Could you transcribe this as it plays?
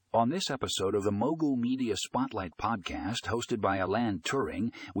On this episode of the Mogul Media Spotlight podcast, hosted by Alan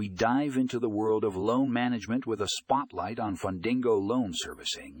Turing, we dive into the world of loan management with a spotlight on Fundingo loan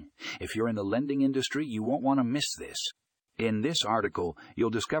servicing. If you're in the lending industry, you won't want to miss this. In this article, you'll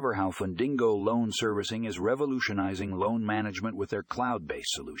discover how Fundingo Loan Servicing is revolutionizing loan management with their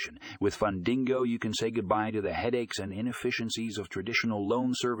cloud-based solution. With Fundingo, you can say goodbye to the headaches and inefficiencies of traditional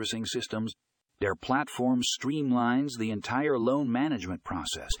loan servicing systems. Their platform streamlines the entire loan management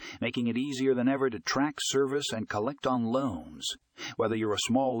process, making it easier than ever to track, service, and collect on loans. Whether you're a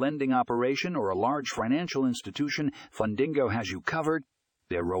small lending operation or a large financial institution, Fundingo has you covered.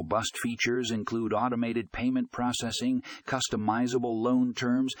 Their robust features include automated payment processing, customizable loan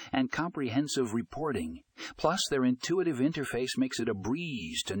terms, and comprehensive reporting. Plus, their intuitive interface makes it a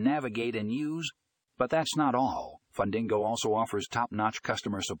breeze to navigate and use. But that's not all. Fundingo also offers top-notch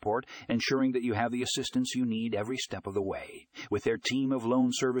customer support, ensuring that you have the assistance you need every step of the way. With their team of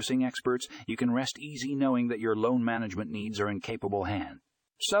loan servicing experts, you can rest easy knowing that your loan management needs are in capable hands.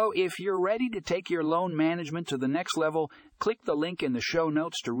 So, if you're ready to take your loan management to the next level, click the link in the show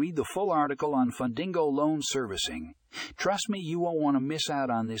notes to read the full article on Fundingo Loan Servicing. Trust me, you won't want to miss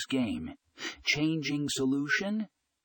out on this game. Changing solution?